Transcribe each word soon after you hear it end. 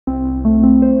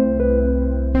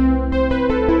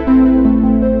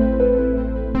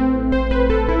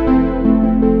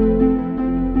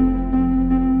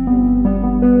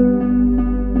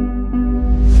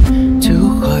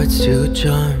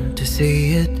charmed to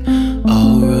see it.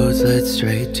 All roads led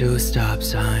straight to a stop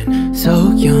sign.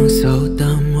 So young, so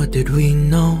dumb, what did we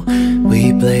know?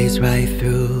 We blazed right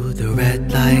through the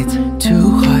red lights.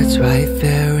 Two hearts right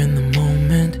there in the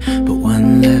moment, but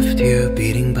one left here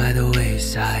beating by the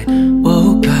wayside.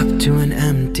 Woke up to an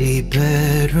empty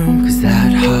bedroom, cause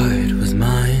that heart was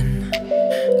mine.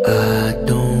 I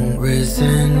don't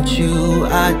resent you,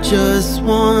 I just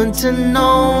want to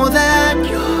know that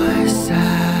you're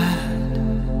sad,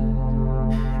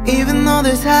 even though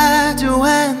this had to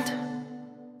end.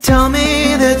 Tell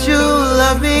me that you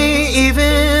love me,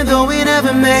 even though we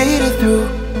never made it through.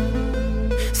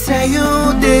 Say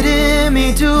you didn't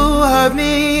mean to hurt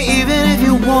me, even if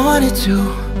you wanted to.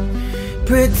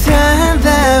 Pretend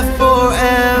that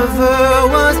forever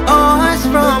was ours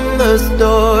from the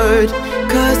start,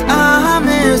 cause I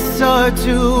miss our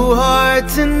two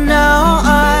hearts, and now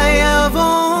I have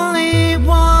only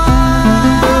one.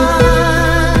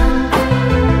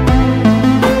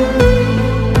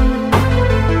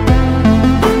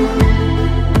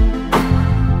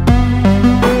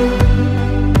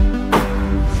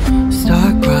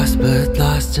 Star-crossed but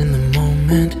lost in the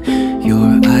moment.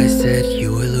 Your eyes said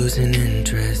you were losing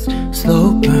interest.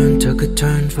 Slow burn took a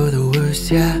turn for the worse,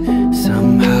 yeah.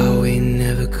 Somehow we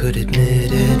never could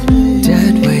admit it.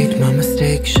 Dead weight, my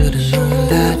mistake, should've known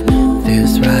that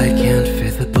this ride can't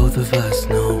fit the both of us,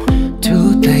 no.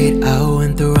 Too late, I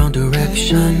went the wrong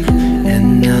direction,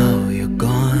 and now you're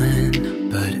gone.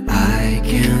 But I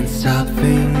can't stop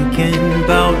thinking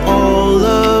about all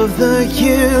of the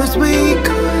years we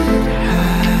could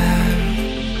have,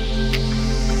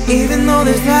 even though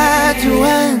this had to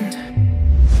end.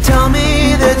 Tell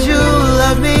me that you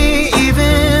love me,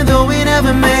 even though we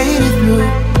never made it through.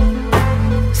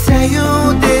 Say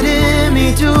you didn't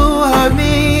mean to hurt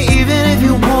me, even if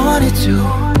you wanted to.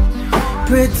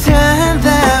 Pretend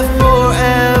that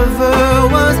forever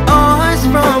was ours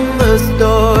from the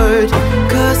start,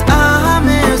 cause I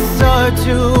miss our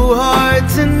two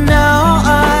hearts, and now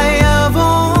I have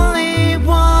only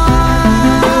one.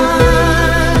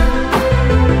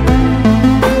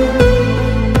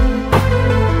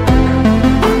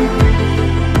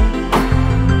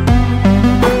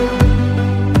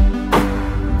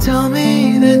 Tell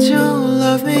me that you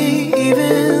love me,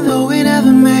 even though we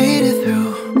never made it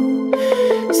through.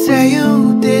 Say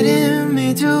you didn't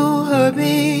mean to hurt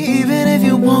me, even if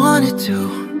you wanted to.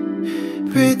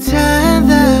 Pretend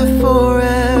that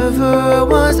forever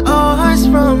was ours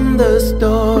from the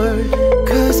start,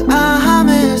 cause I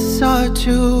miss our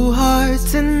two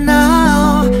hearts, and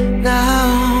now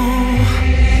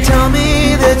Tell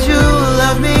me that you